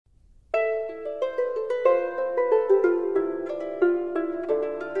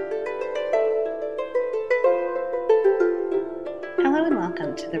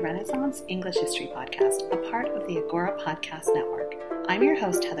to the Renaissance English History Podcast, a part of the Agora Podcast Network. I'm your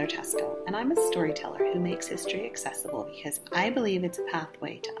host, Heather Tesco, and I'm a storyteller who makes history accessible because I believe it's a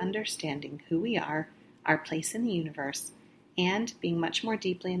pathway to understanding who we are, our place in the universe, and being much more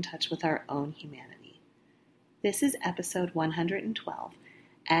deeply in touch with our own humanity. This is episode 112,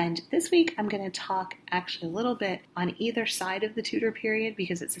 and this week I'm going to talk actually a little bit on either side of the Tudor period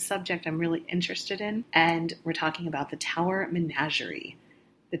because it's a subject I'm really interested in, and we're talking about the Tower Menagerie.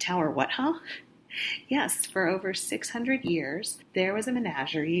 The Tower what, huh? Yes, for over 600 years, there was a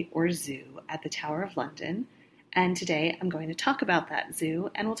menagerie or zoo at the Tower of London, and today I'm going to talk about that zoo,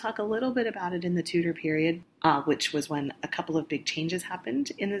 and we'll talk a little bit about it in the Tudor period, which was when a couple of big changes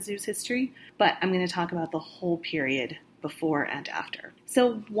happened in the zoo's history, but I'm going to talk about the whole period before and after.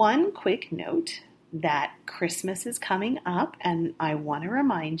 So one quick note that Christmas is coming up, and I want to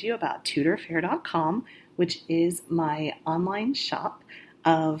remind you about TudorFair.com, which is my online shop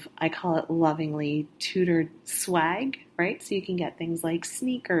of, I call it lovingly, Tudor swag, right? So you can get things like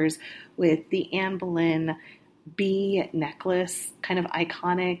sneakers with the Anne Boleyn bee necklace, kind of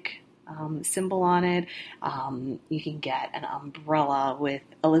iconic symbol on it. You can get an umbrella with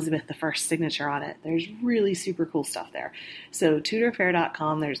Elizabeth I's signature on it. There's really super cool stuff there. So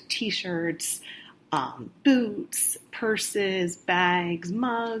TudorFair.com, there's t-shirts, boots, purses, bags,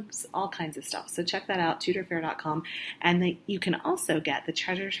 mugs, all kinds of stuff. So check that out, TudorFair.com. And you can also get the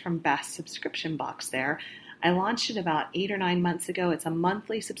Treasures from Best subscription box there. I launched it about 8 or 9 months ago. It's a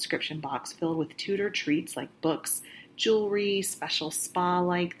monthly subscription box filled with Tudor treats like books, jewelry, special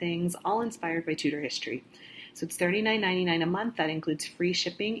spa-like things, all inspired by Tudor history. So it's $39.99 a month. That includes free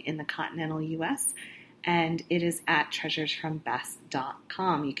shipping in the continental U.S., and it is at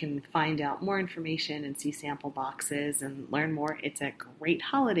treasuresfrombest.com. You can find out more information and see sample boxes and learn more. It's a great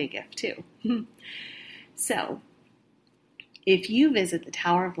holiday gift, too. So, if you visit the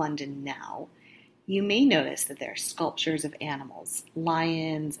Tower of London now, you may notice that there are sculptures of animals,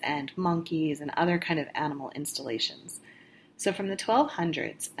 lions and monkeys and other kind of animal installations. So from the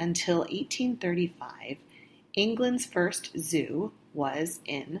 1200s until 1835, England's first zoo was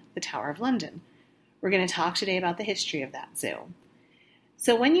in the Tower of London. We're going to talk today about the history of that zoo.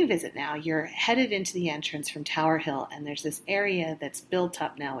 So when you visit now, you're headed into the entrance from Tower Hill, and there's this area that's built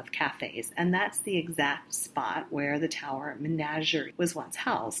up now with cafes, and that's the exact spot where the Tower Menagerie was once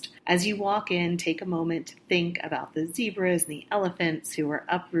housed. As you walk in, take a moment to think about the zebras and the elephants who were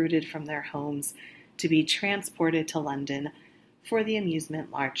uprooted from their homes to be transported to London for the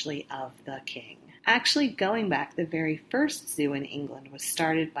amusement largely of the king. Actually, going back, the very first zoo in England was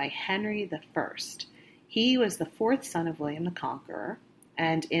started by Henry I. He was the fourth son of William the Conqueror,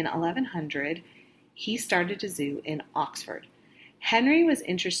 and in 1100, he started a zoo in Oxford. Henry was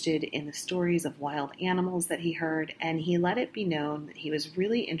interested in the stories of wild animals that he heard, and he let it be known that he was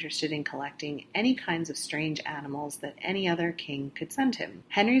really interested in collecting any kinds of strange animals that any other king could send him.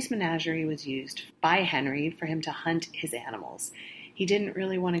 Henry's menagerie was used by Henry for him to hunt his animals. He didn't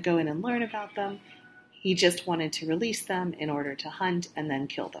really want to go in and learn about them. He just wanted to release them in order to hunt and then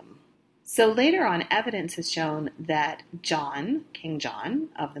kill them. So later on, evidence has shown that John, King John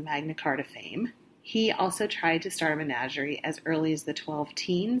of the Magna Carta fame, he also tried to start a menagerie as early as the 12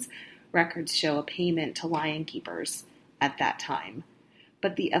 teens. Records show a payment to lion keepers at that time.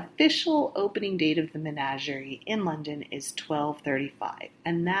 But the official opening date of the menagerie in London is 1235,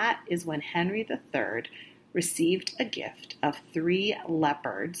 and that is when Henry III received a gift of 3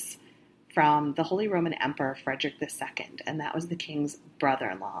 leopards from the Holy Roman Emperor Frederick II, and that was the king's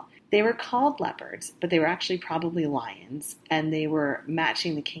brother-in-law. They were called leopards, but they were actually probably lions, and they were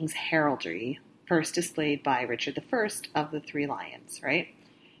matching the king's heraldry, first displayed by Richard I of the 3 lions, right?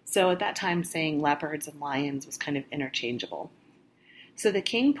 So at that time, saying leopards and lions was kind of interchangeable. So the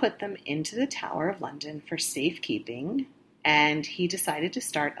king put them into the Tower of London for safekeeping, and he decided to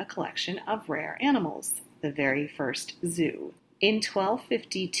start a collection of rare animals, the very first zoo. In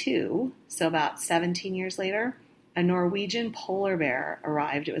 1252, so about 17 years later, a Norwegian polar bear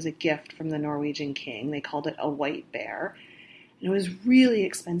arrived. It was a gift from the Norwegian king. They called it a white bear. And it was really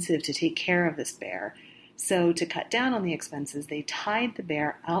expensive to take care of this bear. So to cut down on the expenses, they tied the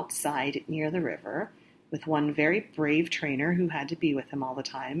bear outside near the river with one very brave trainer who had to be with him all the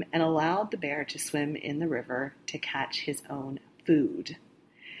time and allowed the bear to swim in the river to catch his own food.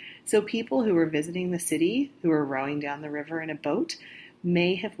 So people who were visiting the city, who were rowing down the river in a boat,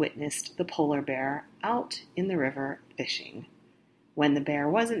 may have witnessed the polar bear out in the river fishing. When the bear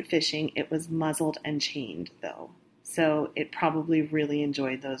wasn't fishing, it was muzzled and chained, though. So it probably really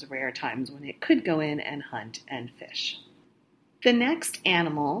enjoyed those rare times when it could go in and hunt and fish. The next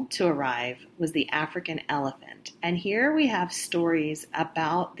animal to arrive was the African elephant, and here we have stories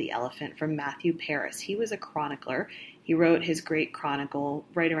about the elephant from Matthew Paris. He was a chronicler. He wrote his great chronicle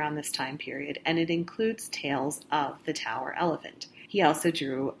right around this time period, and it includes tales of the tower elephant. He also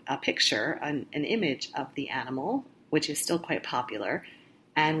drew a picture, an image of the animal, which is still quite popular,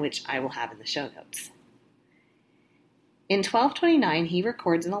 and which I will have in the show notes. In 1229, he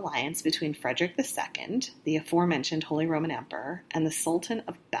records an alliance between Frederick II, the aforementioned Holy Roman Emperor, and the Sultan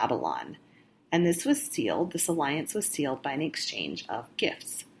of Babylon. And this alliance was sealed by an exchange of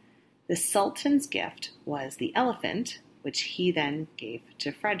gifts. The Sultan's gift was the elephant, which he then gave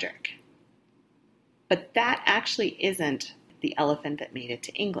to Frederick. But that actually isn't the elephant that made it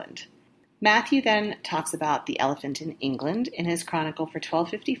to England. Matthew then talks about the elephant in England. In his chronicle for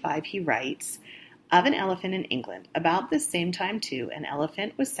 1255, he writes, "Of an elephant in England. About this same time, too, an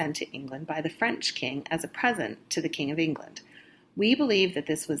elephant was sent to England by the French king as a present to the King of England. We believe that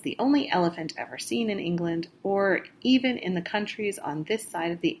this was the only elephant ever seen in England, or even in the countries on this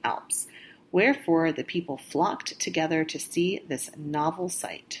side of the Alps. Wherefore the people flocked together to see this novel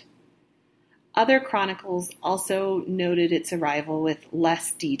sight." Other chronicles also noted its arrival with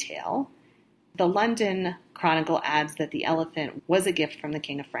less detail. The London Chronicle adds that the elephant was a gift from the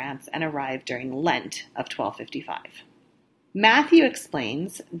King of France and arrived during Lent of 1255. Matthew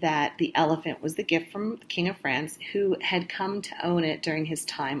explains that the elephant was the gift from the King of France, who had come to own it during his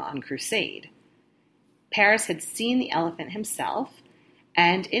time on crusade. Paris had seen the elephant himself,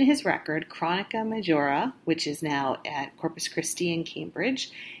 and in his record, Chronica Majora, which is now at Corpus Christi in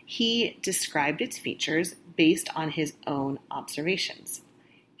Cambridge, he described its features based on his own observations.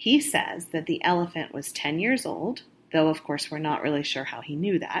 He says that the elephant was 10 years old, though of course we're not really sure how he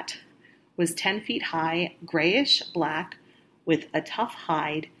knew that, was 10 feet high, grayish black, with a tough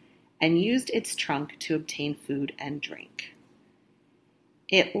hide, and used its trunk to obtain food and drink.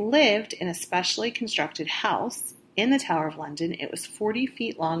 It lived in a specially constructed house in the Tower of London. It was 40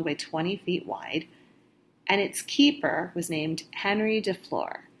 feet long by 20 feet wide, and its keeper was named Henry de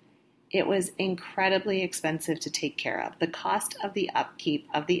Flor. It was incredibly expensive to take care of. The cost of the upkeep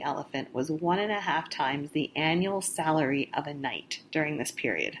of the elephant was 1.5 times the annual salary of a knight during this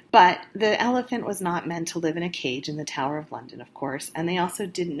period. But the elephant was not meant to live in a cage in the Tower of London, of course, and they also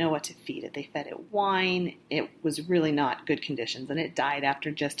didn't know what to feed it. They fed it wine. It was really not good conditions, and it died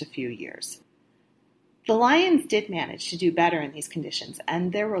after just a few years. The lions did manage to do better in these conditions,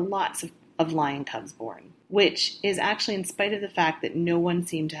 and there were lots of lion cubs born, which is actually in spite of the fact that no one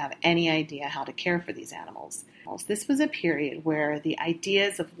seemed to have any idea how to care for these animals. This was a period where the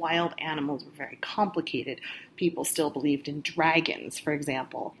ideas of wild animals were very complicated. People still believed in dragons, for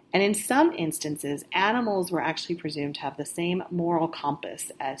example. And in some instances, animals were actually presumed to have the same moral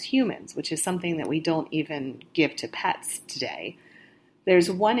compass as humans, which is something that we don't even give to pets today.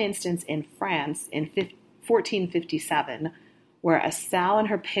 There's one instance in France in 1457 where a sow and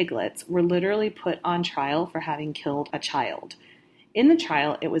her piglets were literally put on trial for having killed a child. In the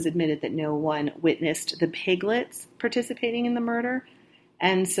trial, it was admitted that no one witnessed the piglets participating in the murder,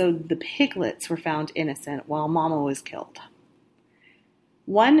 and so the piglets were found innocent while Mama was killed.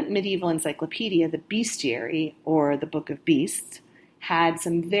 One medieval encyclopedia, the Bestiary, or the Book of Beasts, had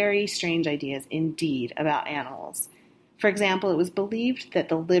some very strange ideas indeed about animals. For example, it was believed that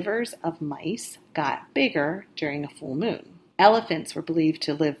the livers of mice got bigger during a full moon. Elephants were believed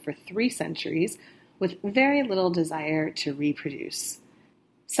to live for 3 centuries with very little desire to reproduce.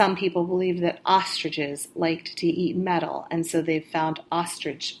 Some people believe that ostriches liked to eat metal, and so they've found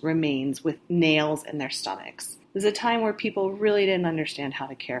ostrich remains with nails in their stomachs. It was a time where people really didn't understand how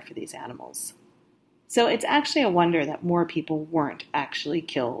to care for these animals. So it's actually a wonder that more people weren't actually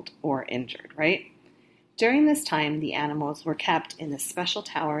killed or injured, right? During this time, the animals were kept in this special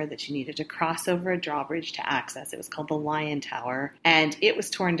tower that you needed to cross over a drawbridge to access. It was called the Lion Tower, and it was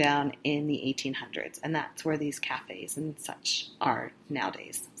torn down in the 1800s, and that's where these cafes and such are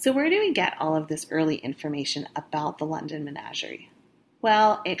nowadays. So where do we get all of this early information about the London Menagerie?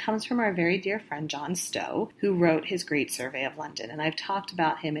 Well, it comes from our very dear friend John Stowe, who wrote his great survey of London, and I've talked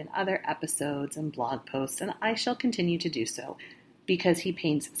about him in other episodes and blog posts, and I shall continue to do so, because he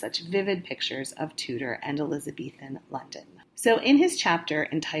paints such vivid pictures of Tudor and Elizabethan London. So in his chapter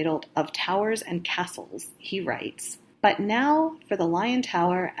entitled Of Towers and Castles, he writes, "But now for the Lion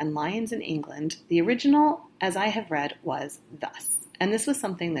Tower and lions in England, the original, as I have read, was thus." And this was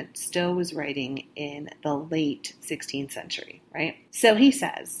something that Stowe was writing in the late 16th century, right? So he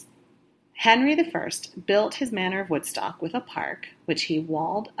says, Henry I built his manor of Woodstock with a park, which he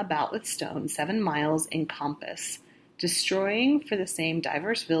walled about with stone 7 miles in compass, destroying for the same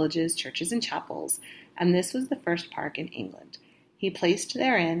diverse villages, churches, and chapels, and this was the first park in England. He placed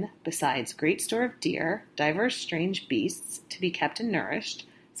therein, besides great store of deer, divers strange beasts, to be kept and nourished,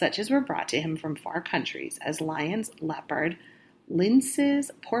 such as were brought to him from far countries, as lions, leopard,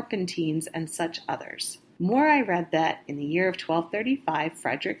 lynxes, porpentines, and such others. More I read that in the year of 1235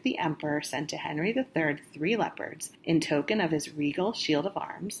 Frederick the Emperor sent to Henry III 3 leopards, in token of his regal shield of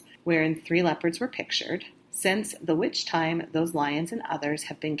arms, wherein 3 leopards were pictured, since the which time those lions and others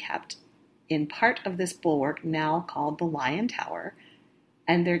have been kept in part of this bulwark now called the Lion Tower,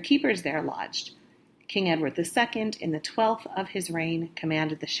 and their keepers there lodged. King Edward II, in the 12th of his reign,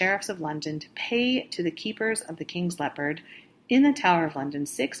 commanded the sheriffs of London to pay to the keepers of the King's Leopard in the Tower of London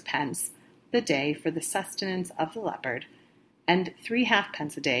 6 pence the day for the sustenance of the leopard, and 3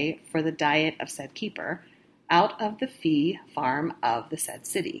 halfpence a day for the diet of said keeper, out of the fee farm of the said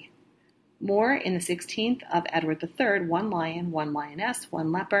city. More, in the 16th of Edward III, 1 lion, 1 lioness,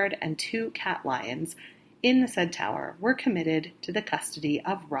 1 leopard, and 2 cat lions in the said tower were committed to the custody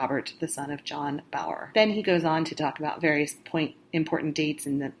of Robert, the son of John Bower. Then he goes on to talk about various important dates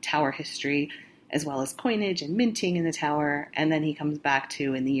in the tower history, as well as coinage and minting in the tower, and then he comes back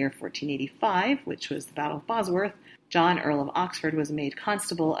to, in the year 1485, which was the Battle of Bosworth, John, Earl of Oxford, was made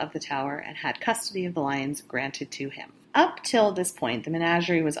constable of the tower and had custody of the lions granted to him. Up till this point, the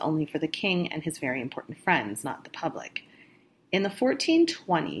menagerie was only for the king and his very important friends, not the public. In the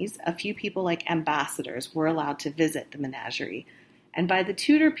 1420s, a few people like ambassadors were allowed to visit the menagerie, and by the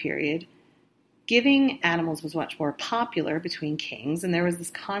Tudor period, giving animals was much more popular between kings, and there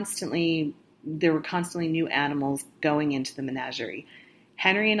were constantly new animals going into the menagerie.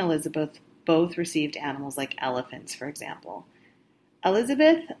 Henry and Elizabeth both received animals like elephants, for example.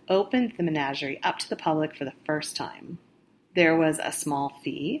 Elizabeth opened the menagerie up to the public for the first time. There was a small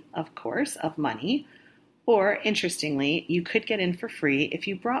fee, of course, of money, or, interestingly, you could get in for free if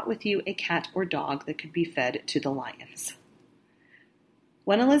you brought with you a cat or dog that could be fed to the lions.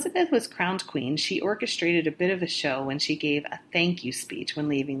 When Elizabeth was crowned queen, she orchestrated a bit of a show when she gave a thank you speech when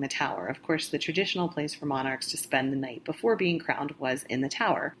leaving the tower. Of course, the traditional place for monarchs to spend the night before being crowned was in the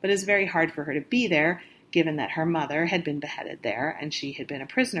tower, but it was very hard for her to be there, given that her mother had been beheaded there and she had been a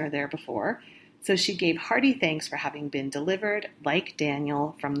prisoner there before. So she gave hearty thanks for having been delivered, like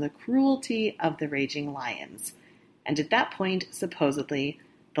Daniel, from the cruelty of the raging lions. And at that point, supposedly,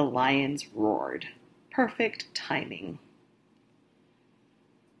 the lions roared. Perfect timing.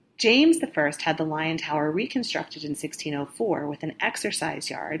 James I had the Lion Tower reconstructed in 1604 with an exercise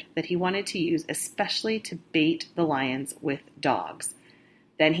yard that he wanted to use especially to bait the lions with dogs.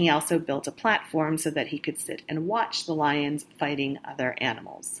 Then he also built a platform so that he could sit and watch the lions fighting other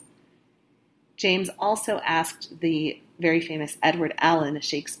animals. James also asked the very famous Edward Allen, a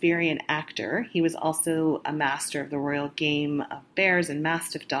Shakespearean actor, he was also a master of the royal game of bears and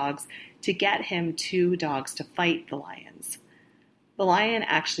mastiff dogs, to get him 2 dogs to fight the lions. The lion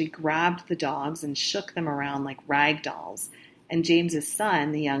actually grabbed the dogs and shook them around like rag dolls, and James's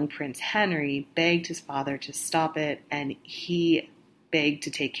son, the young Prince Henry, begged his father to stop it, and he begged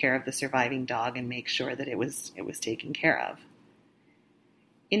to take care of the surviving dog and make sure that it was taken care of.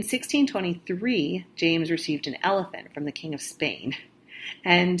 In 1623, James received an elephant from the King of Spain,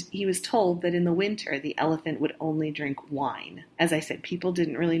 and he was told that in the winter the elephant would only drink wine. As I said, people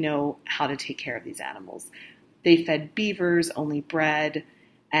didn't really know how to take care of these animals. They fed beavers only bread,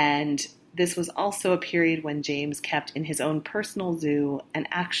 and this was also a period when James kept in his own personal zoo an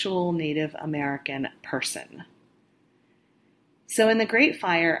actual Native American person. So in the Great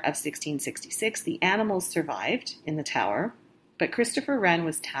Fire of 1666, the animals survived in the tower, but Christopher Wren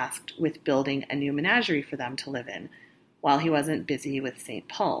was tasked with building a new menagerie for them to live in, while he wasn't busy with St.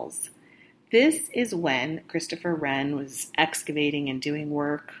 Paul's. This is when Christopher Wren was excavating and doing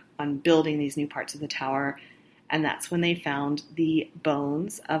work on building these new parts of the tower, and that's when they found the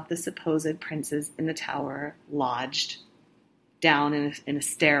bones of the supposed princes in the tower lodged down in a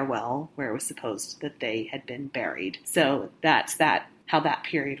stairwell where it was supposed that they had been buried. So that's how that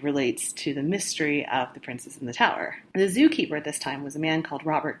period relates to the mystery of the princes in the tower. The zookeeper at this time was a man called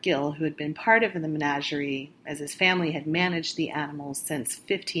Robert Gill, who had been part of the menagerie as his family had managed the animals since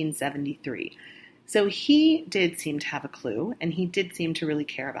 1573. So he did seem to have a clue, and he did seem to really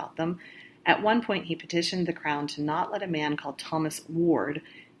care about them. At one point, he petitioned the crown to not let a man called Thomas Ward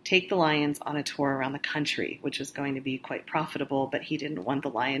take the lions on a tour around the country, which was going to be quite profitable, but he didn't want the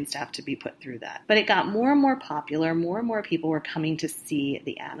lions to have to be put through that. But it got more and more popular. More and more people were coming to see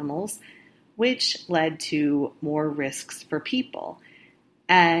the animals, which led to more risks for people.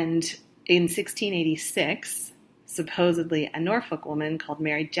 And in 1686, supposedly a Norfolk woman called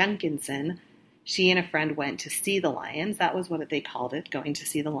Mary Jenkinson, she and a friend went to see the lions. That was what they called it, going to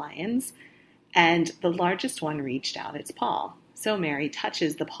see the lions. And the largest one reached out its paw. So Mary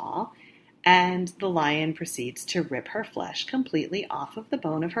touches the paw, and the lion proceeds to rip her flesh completely off of the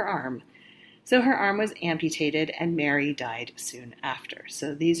bone of her arm. So her arm was amputated, and Mary died soon after.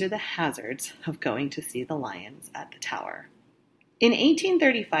 So these are the hazards of going to see the lions at the tower. In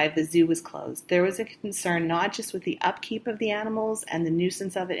 1835, the zoo was closed. There was a concern not just with the upkeep of the animals and the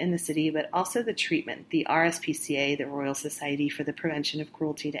nuisance of it in the city, but also the treatment. The RSPCA, the Royal Society for the Prevention of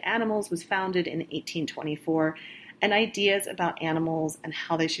Cruelty to Animals, was founded in 1824, and ideas about animals and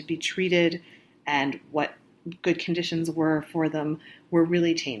how they should be treated and what good conditions were for them were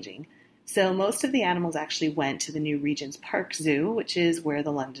really changing. So most of the animals actually went to the new Regent's Park Zoo, which is where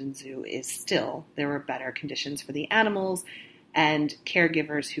the London Zoo is still. There were better conditions for the animals and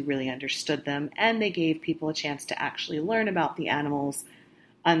caregivers who really understood them, and they gave people a chance to actually learn about the animals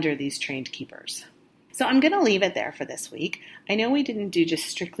under these trained keepers. So I'm going to leave it there for this week. I know we didn't do just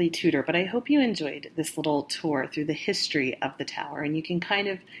strictly Tudor, but I hope you enjoyed this little tour through the history of the tower, and you can kind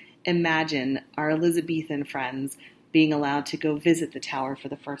of imagine our Elizabethan friends being allowed to go visit the tower for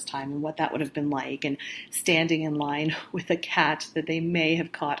the first time and what that would have been like, and standing in line with a cat that they may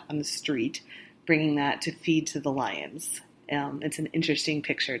have caught on the street, bringing that to feed to the lions. It's an interesting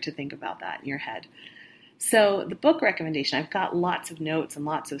picture to think about that in your head. So the book recommendation, I've got lots of notes and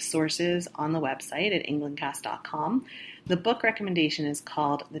lots of sources on the website at englandcast.com. The book recommendation is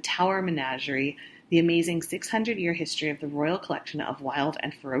called The Tower Menagerie, The Amazing 600-Year History of the Royal Collection of Wild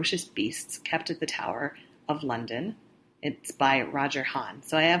and Ferocious Beasts Kept at the Tower of London. It's by Roger Hahn.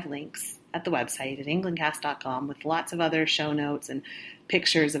 So I have links at the website at englandcast.com with lots of other show notes and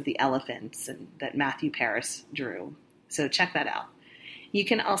pictures of the elephants that Matthew Paris drew. So check that out. You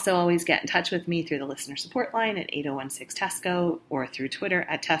can also always get in touch with me through the listener support line at 8016-TESCO or through Twitter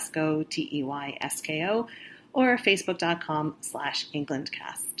at Tesco, TEYSKO, or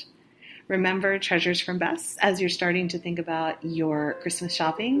facebook.com/EnglandCast. Remember Treasures from Bess as you're starting to think about your Christmas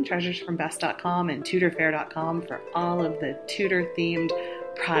shopping, treasuresfrombess.com and tudorfair.com for all of the Tudor-themed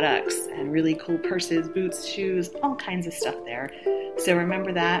products and really cool purses, boots, shoes, all kinds of stuff there. So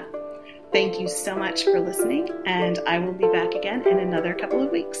remember that. Thank you so much for listening, and I will be back again in another couple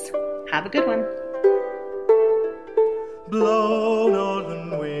of weeks. Have a good one. Blow,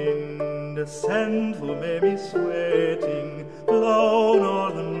 northern wind, send who may be sweating. Blow,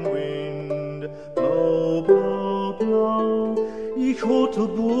 northern wind, blow, blow, blow. Ich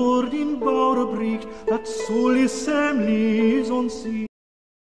hote bord in Bauerbricht, dat soll is sem leaves on sea.